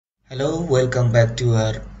Hello, welcome back to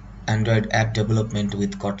our Android app development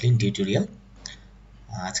with Kotlin tutorial.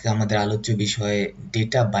 আজকে আমাদের আলোচ্য বিষয়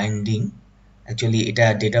ডেটা বাইন্ডিং। অ্যাকচুয়ালি এটা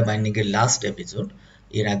ডেটা বাইন্ডিং এর লাস্ট এপিসোড।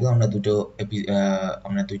 এর আগেও আমরা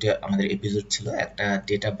দুইটা আমাদের এপিসোড ছিল, একটা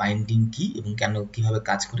ডেটা বাইন্ডিং কি এবং কেন কিভাবে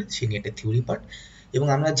কাজ করে সে নিয়ে একটা থিওরি পার্ট, এবং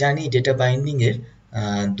আমরা জানি ডেটা বাইন্ডিং এর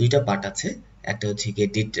দুইটা পার্ট আছে। একটা হচ্ছে গিয়ে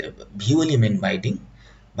ভিউ এলিমেন্ট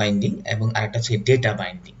বাইন্ডিং এবং আরেকটা হচ্ছে ডেটা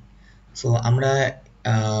বাইন্ডিং। সো আমরা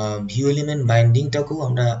ভিউ এলিমেন্ট বাইন্ডিংটাকেও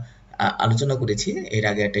আমরা আলোচনা করেছি এর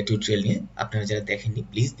আগে একটা টিউটোরিয়াল নিয়ে। আপনারা যারা দেখেননি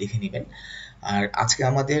প্লিজ দেখে নেবেন। আর আজকে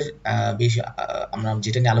আমাদের আমরা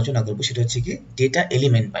যেটা নিয়ে আলোচনা করব সেটা হচ্ছে কি ডেটা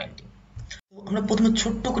এলিমেন্ট বাইন্ডিং। আমরা প্রথমে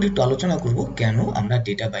ছোট্ট করে একটু আলোচনা করব কেন আমরা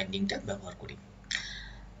ডেটা বাইন্ডিংটা ব্যবহার করি।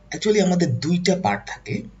 অ্যাকচুয়ালি আমাদের দুইটা পার্ট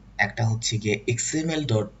থাকে, একটা হচ্ছে গিয়ে এক্সএমএল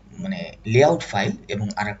ডট মানে লেআউট ফাইল এবং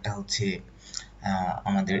আরেকটা হচ্ছে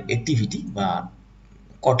আমাদের অ্যাক্টিভিটি বা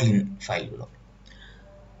কটলিন ফাইলগুলো।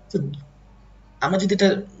 তো আমরা যদি এটা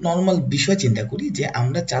নর্মাল বিষয় চিন্তা করি যে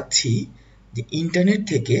আমরা চাচ্ছি যে ইন্টারনেট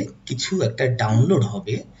থেকে কিছু একটা ডাউনলোড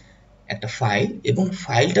হবে, একটা ফাইল, এবং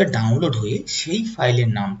ফাইলটা ডাউনলোড হয়ে সেই ফাইলের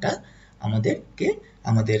নামটা আমাদেরকে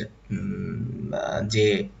আমাদের যে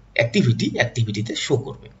অ্যাক্টিভিটিতে শো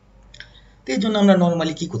করবে। তো এই জন্য আমরা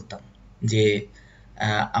নর্মালি কি করতাম যে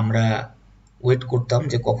আমরা ওয়েট করতাম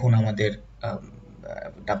যে কখন আমাদের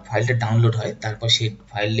ফাইলটা ডাউনলোড হয়, তারপর সেই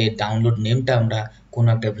ফাইলের ডাউনলোড নেমটা আমরা কোনো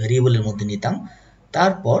একটা ভেরিয়েবলের মধ্যে নিতাম,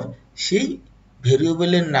 তারপর সেই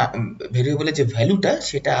ভেরিয়েবলের যে ভ্যালুটা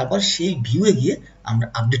সেটা আবার সেই ভিউয়ে গিয়ে আমরা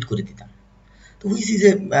আপডেট করে দিতাম। তো which is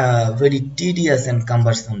a very tedious and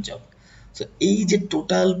কাম্বারসাম job. So এই যে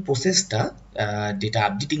টোটাল প্রসেসটা, ডেটা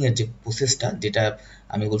আপডেটিং এর যে প্রসেসটা, যেটা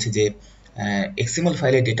আমি বলছি যে এক্সএমএল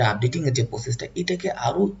ফাইলে ডেটা আপডেটিং এর যে প্রসেসটা, এটাকে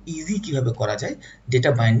আরো ইজি কিভাবে করা যায়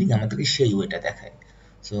ডেটা বাইন্ডিং আমাদেরকে সেই ওয়েটা দেখায়।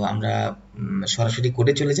 সো আমরা সরাসরি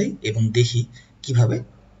কোডে চলে যাই এবং দেখি কিভাবে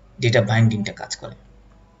ডেটা বাইন্ডিংটা কাজ করে।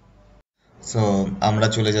 সো আমরা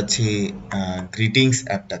চলে যাচ্ছি গ্রিটিংস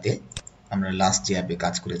অ্যাপটাতে, আমরা লাস্ট যে অ্যাপে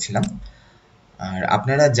কাজ করেছিলাম। আর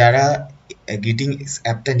আপনারা যারা গ্রিটিংস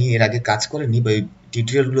অ্যাপটা নিয়ে এর আগে কাজ করেননি বা এই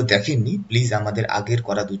টিউটোরিয়ালগুলো দেখেননি, প্লিজ আমাদের আগের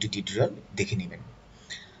করা দুটি টিউটোরিয়াল দেখে নেবেন।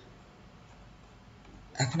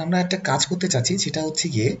 এখন আমরা একটা কাজ করতে চাচ্ছি, সেটা হচ্ছে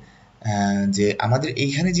গিয়ে যে আমাদের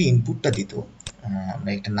এইখানে যে ইনপুটটা দিত, আমরা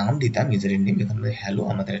একটা নাম দিতাম, ইউজারের নেম, এখানে হ্যালো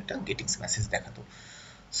আমাদের একটা গ্রিটিংস মেসেজ দেখাতো।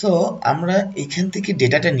 সো আমরা এইখান থেকে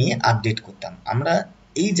ডেটাটা নিয়ে আপডেট করতাম। আমরা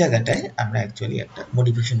এই জায়গাটায় আমরা অ্যাকচুয়ালি একটা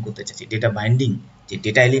মডিফিকেশন করতে চাচ্ছি, ডেটা বাইন্ডিং, যে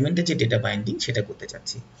ডেটা এলিমেন্টের যে ডেটা বাইন্ডিং সেটা করতে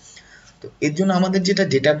চাচ্ছি। তো এর জন্য আমাদের যেটা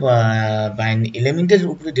ডেটা এলিমেন্টের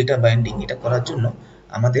উপরে ডেটা বাইন্ডিং, এটা করার জন্য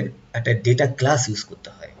আমাদের একটা ডেটা ক্লাস ইউজ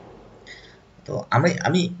করতে হয়। তো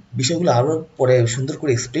আমি বিষয়গুলো আরো পরে সুন্দর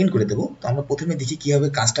করে এক্সপ্লেইন করে দেবো। তো আমরা প্রথমে দেখি কিভাবে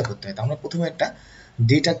কাজটা করতে হয়। তো আমরা প্রথমে একটা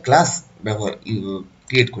ডেটা ক্লাস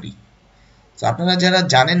ক্রিয়েট করি। তো আপনারা যারা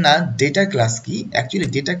জানেন না ডেটা ক্লাস কি, actually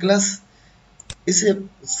data class is a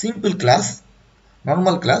simple class,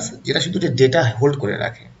 normal class, যেটা শুধু ডেটা হোল্ড করে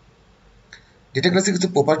রাখে। ডেটা ক্লাসের কিছু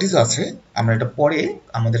প্রপার্টিজও আছে, আমরা এটা পরে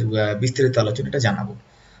আমাদের বিস্তারিত আলোচনাটা জানাবো।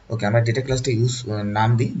 ওকে, আমরা ডেটা ক্লাসটা নাম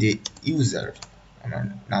দিই যে ইউজার, আমরা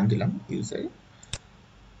নাম দিলাম ইউজার।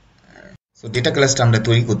 সো ডেটা ক্লাসটা আমরা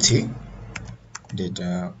তৈরি করছি, ডেটা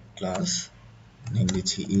ক্লাস নেম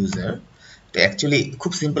দিচ্ছি ইউজার। তো অ্যাকচুয়ালি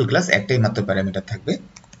খুব সিম্পল ক্লাস, একটাই মাত্র প্যারামিটার থাকবে।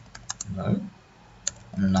 আমরা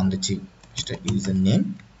নাম দিচ্ছি user name,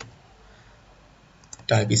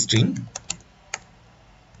 type string.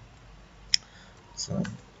 So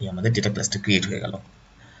এই আমাদের ডেটা ক্লাসটা ক্রিয়েট হয়ে গেল।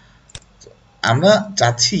 আমরা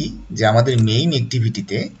চাচ্ছি যে আমাদের মেইন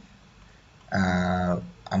অ্যাক্টিভিটিতে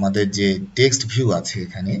আমাদের যে টেক্সট ভিউ আছে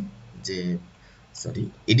এখানে, যে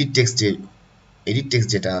এডিট টেক্সট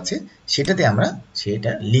যেটা আছে সেটাতে আমরা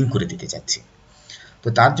সেটা লিঙ্ক করে দিতে চাচ্ছি। তো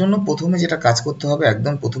তার জন্য প্রথমে যেটা কাজ করতে হবে,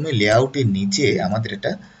 একদম প্রথমে লেআউটের নিচে আমাদের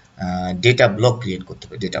একটা ডেটা ব্লক ক্রিয়েট করতে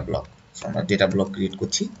হবে, ডেটা ব্লক। সো আমরা ডেটা ব্লক ক্রিয়েট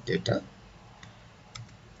করছি, ডেটা,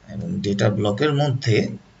 এবং ডেটা ব্লকের মধ্যে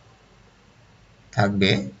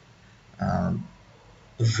থাকবে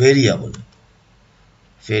ভেরিয়েবল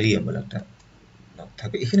একটা ব্লক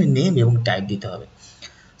থাকবে, এখানে নেম এবং টাইপ দিতে হবে।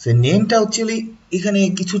 সো নেমটা অ্যাকচুয়ালি এখানে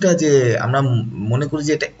কিছুটা যে আমরা মনে করি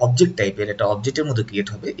যে এটা অবজেক্ট টাইপের, একটা অবজেক্টের মধ্যে ক্রিয়েট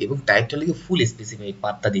হবে, এবং টাইপটা লিখে ফুল স্পেসিফাই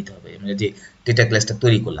পার্টটা দিতে হবে, আমরা যে ডেটা ক্লাসটা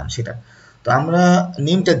তৈরি করলাম সেটা। তো আমরা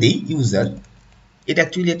নেমটা দিই ইউজার, এটা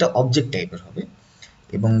অ্যাকচুয়ালি একটা অবজেক্ট টাইপের হবে,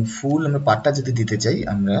 এবং ফুল আমরা পার্টটা যদি দিতে চাই,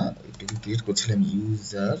 আমরা এটাকে ক্রিয়েট করছিলাম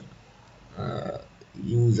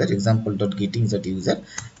user example dot গেটিংস dot user,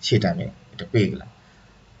 সেটা আমি এটা পেয়ে গেলাম।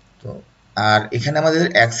 তো আর এখানে আমাদের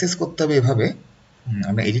অ্যাক্সেস করতে হবে এভাবে,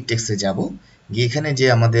 আমরা এডিট টেক্সটে যাব, গিয়ে এখানে যে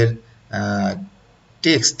আমাদের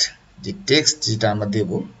টেক্সট যেটা আমরা দেব,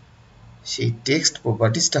 সেই টেক্সট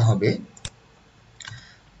প্রপার্টিসটা হবে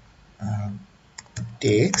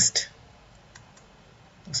টেক্সট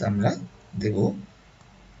আমরা দেব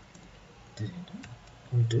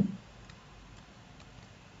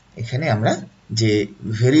এখানে আমরা যে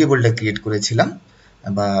ভেরিয়েবলটা ক্রিয়েট করেছিলাম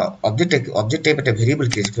বা অবজেক্ট টাইপ একটা ভেরিয়েবল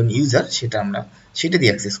ক্রিয়েট করলাম ইউজার, সেটা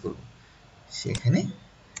দিয়ে অ্যাক্সেস করব। সেখানে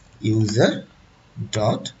ইউজার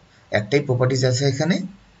ডট একটাই প্রপার্টিজ আছে এখানে,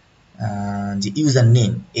 যে ইউজার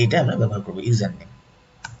নেম, এইটা আমরা ব্যবহার করব ইউজার নেম।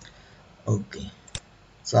 ওকে,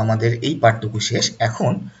 সো আমাদের এই পার্টটুকু শেষ।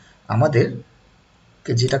 এখন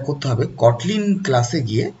আমাদেরকে যেটা করতে হবে, কটলিন ক্লাসে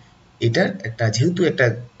গিয়ে এটার একটা, যেহেতু একটা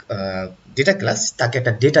ডেটা ক্লাস, তাকে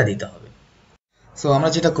একটা ডেটা দিতে হবে। সো আমরা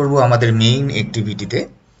যেটা করব, আমাদের মেইন অ্যাক্টিভিটিতে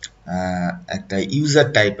একটা ইউজার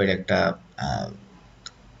টাইপের একটা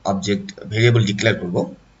অবজেক্ট ভেরিয়েবল ডিক্লেয়ার করব।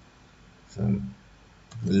 সো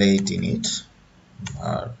লেট ইনিট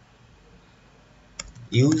আর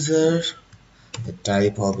ইউজার,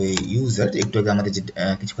 টাইপ হবে ইউজার, একটু আগে আমাদের যে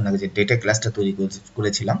কিছুক্ষণ আগে যে ডেটা ক্লাসটা তৈরি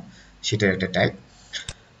করেছিলাম সেটার একটা টাইপ।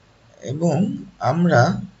 এবং আমরা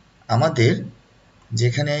আমাদের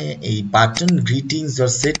যেখানে এই button greetings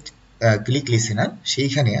dot set click listener,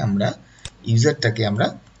 সেইখানে আমরা ইউজারটাকে আমরা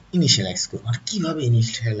ইনিশিয়ালাইজ করব। আর কিভাবে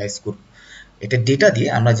ইনিশিয়ালাইজ করব? এটা ডেটা দিয়ে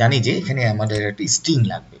আমরা জানি যে এখানে আমাদের একটা স্ট্রিং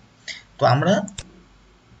লাগবে। তো আমরা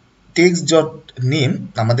টেক্সট ডট নেম,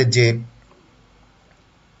 আমাদের যে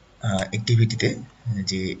অ্যাক্টিভিটিতে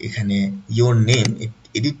যে এখানে ইয়োর নেম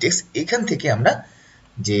এডিট টেক্সট, এখান থেকে আমরা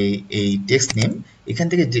যে এই টেক্সট নেম, এখান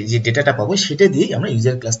থেকে যে ডেটাটা পাবো সেটা দিয়েই আমরা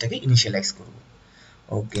ইউজার ক্লাসটাকে ইনিশিয়ালাইজ করব।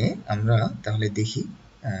 ওকে, আমরা তাহলে দেখি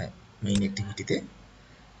main অ্যাক্টিভিটিতে।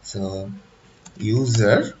 So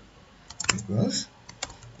user equals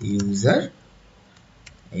user,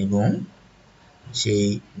 এবং সেই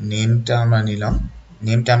নেমটা আমরা নিলাম।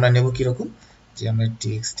 নেমটা আমরা নেব কিরকম, যে আমরা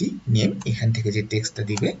টেক্সটই নেম, এখান থেকে যে টেক্সটটা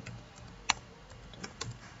দিবে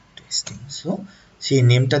টেক্সটিং, সো সেই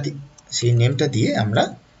নেমটা দিয়ে আমরা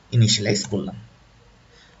ইনিশিয়ালাইজ করলাম।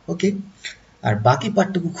 ওকে, আর বাকি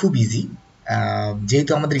পার্টটুকু খুব ইজি।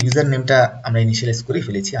 যেহেতু আমাদের ইউজার নেমটা আমরা ইনিশিয়ালাইজ করে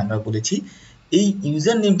ফেলেছি, আমরা বলেছি এই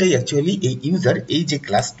ইউজার নেমটাই অ্যাকচুয়ালি এই ইউজার, এই যে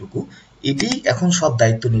ক্লাসটুকু, এটাই এখন সব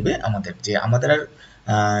দায়িত্ব নেবে আমাদের, যে আমাদের আর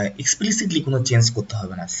এক্সপ্লিসিটলি কোনো চেঞ্জ করতে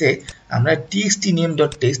হবে না। সে আমরা টিএক্সটি নেম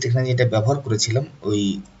ডট টেক্সট এখানে যেটা ব্যবহার করেছিলাম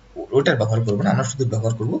ওটার ব্যবহার করবো না, আমরা শুধু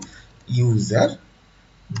ব্যবহার করব ইউজার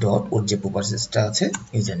ডট, ওর যে প্রপার্টিসটা আছে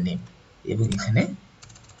ইউজার নেম, এবং এখানে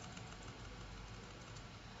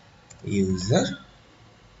user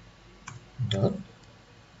dot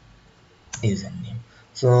user name.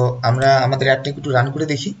 So আমরা আমাদের অ্যাপটা একটু রান করে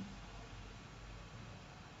দেখি।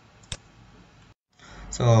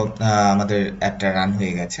 সো আমাদের অ্যাপটা রান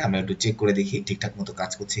হয়ে গেছে, আমরা একটু চেক করে দেখি ঠিকঠাক মতো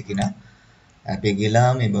কাজ করছে কিনা। অ্যাপে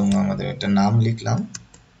গেলাম এবং আমাদের একটা নাম লিখলাম,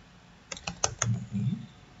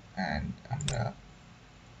 অ্যান্ড আমরা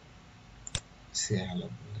সে হ্যালো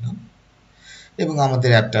বললাম, এবং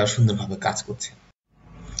আমাদের অ্যাপটা সুন্দরভাবে কাজ করছে।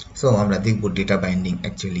 সো আমরা দেখব ডেটা বাইন্ডিং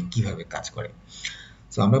অ্যাকচুয়ালি কিভাবে কাজ করে।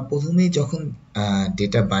 সো আমরা প্রথমেই যখন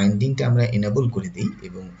ডেটা বাইন্ডিংটা আমরা এনেবল করে দিই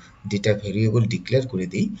এবং ডেটা ভেরিয়েবল ডিক্লেয়ার করে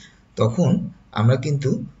দিই, তখন আমরা কিন্তু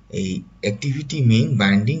এই অ্যাক্টিভিটি মেইন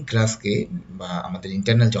বাইন্ডিং ক্লাসকে, বা আমাদের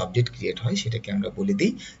ইন্টারনাল যে অবজেক্ট ক্রিয়েট হয় সেটাকে আমরা বলে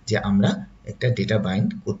দিই যে আমরা একটা ডেটা বাইন্ড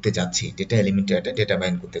করতে যাচ্ছি, ডেটা এলিমেন্টের একটা ডেটা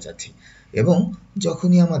বাইন্ড করতে যাচ্ছি। এবং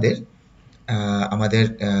যখনই আমাদের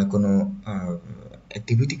কোনো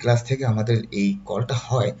অ্যাক্টিভিটি ক্লাস থেকে আমাদের এই কলটা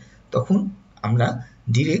হয়, তখন আমরা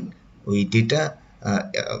ডিরেক্ট ওই ডেটা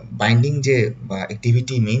বাইন্ডিং যে, বা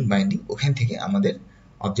অ্যাক্টিভিটি মেইন বাইন্ডিং, ওখান থেকে আমাদের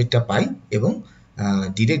অবজেক্টটা পাই এবং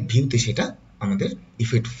ডিরেক্ট ভিউতে সেটা আমাদের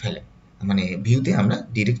ইফেক্ট ফেলে, মানে ভিউতে আমরা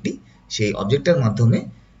ডিরেক্টলি সেই অবজেক্টটার মাধ্যমে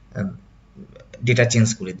ডেটা চেঞ্জ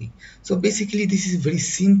করে দিই। So basically this is very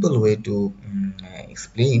simple way to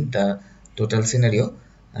explain the total scenario.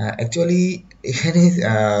 Actually এখানে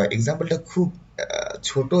এক্সাম্পলটা খুব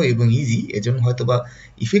ছোট এবং ইজি, এজন্য হয়তো বা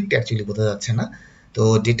ইফেক্ট অ্যাকচুয়ালি বোঝা যাচ্ছে না। তো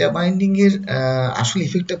ডেটা বাইন্ডিং এর আসল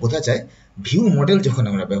ইফেক্টটা বোঝা যায় ভিউ মডেল যখন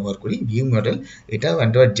আমরা ব্যবহার করি। ভিউ মডেল এটাও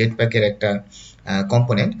অ্যান্ড্রয়েড জেটপ্যাকের একটা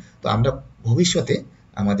কম্পোনেন্ট। তো আমরা ভবিষ্যতে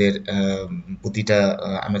আমাদের প্রতিটা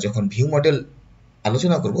আমরা যখন ভিউ মডেল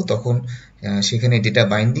আলোচনা করব, তখন সেখানে ডেটা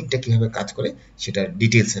বাইন্ডিংটা কীভাবে কাজ করে সেটার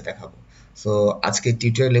ডিটেলসে দেখাবো। সো আজকের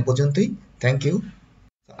টিউটোরিয়াল এ পর্যন্তই। Thank you.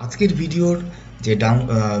 আজকের ভিডিওর যে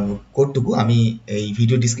কোডটুকু আমি এই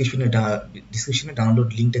ভিডিও ডিসক্রিপশনে ডাউনলোড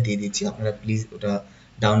লিঙ্কটা দিয়ে দিচ্ছি, আপনারা প্লিজ ওটা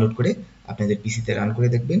ডাউনলোড করে আপনাদের পিসিতে রান করে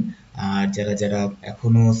দেখবেন। আর যারা যারা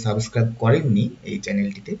এখনও সাবস্ক্রাইব করেননি এই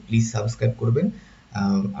চ্যানেলটিতে, প্লিজ সাবস্ক্রাইব করবেন।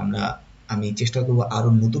 আমি চেষ্টা করব আরও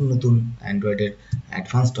নতুন নতুন অ্যান্ড্রয়েডের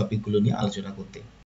অ্যাডভান্স টপিকগুলো নিয়ে আলোচনা করতে।